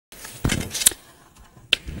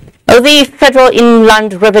The Federal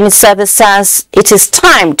Inland Revenue Service says it is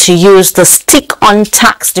time to use the stick on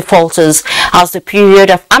tax defaulters as the period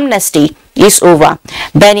of amnesty is over.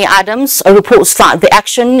 Benny Adams reports that the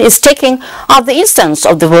action is taken at the instance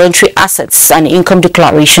of the Voluntary Assets and Income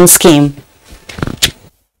Declaration Scheme.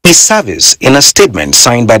 The service, in a statement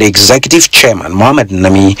signed by the Executive Chairman Mohammed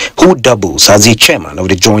Nami, who doubles as the Chairman of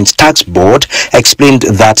the Joint Tax Board, explained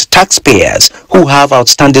that taxpayers who have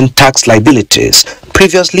outstanding tax liabilities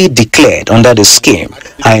previously declared under the scheme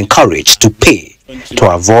are encouraged to pay to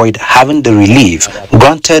avoid having the relief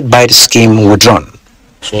granted by the scheme withdrawn.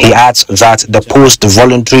 He adds that the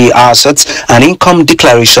post-voluntary assets and income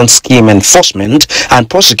declaration scheme enforcement and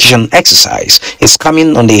prosecution exercise is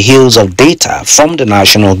coming on the heels of data from the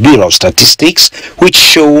National Bureau of Statistics, which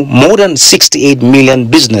show more than 68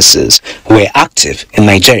 million businesses were active in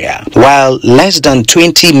Nigeria, while less than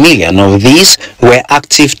 20 million of these were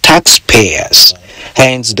active taxpayers.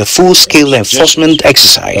 Hence, the full-scale enforcement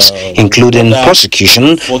exercise, including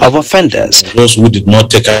prosecution of offenders. Those who did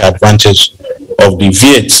not take advantage of the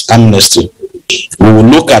VAT amnesty, we will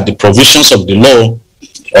look at the provisions of the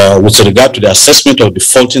law with regard to the assessment of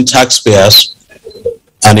defaulting taxpayers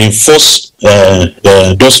and enforce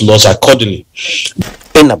those laws accordingly.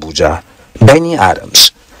 In Abuja, Benny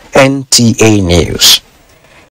Adams, NTA News.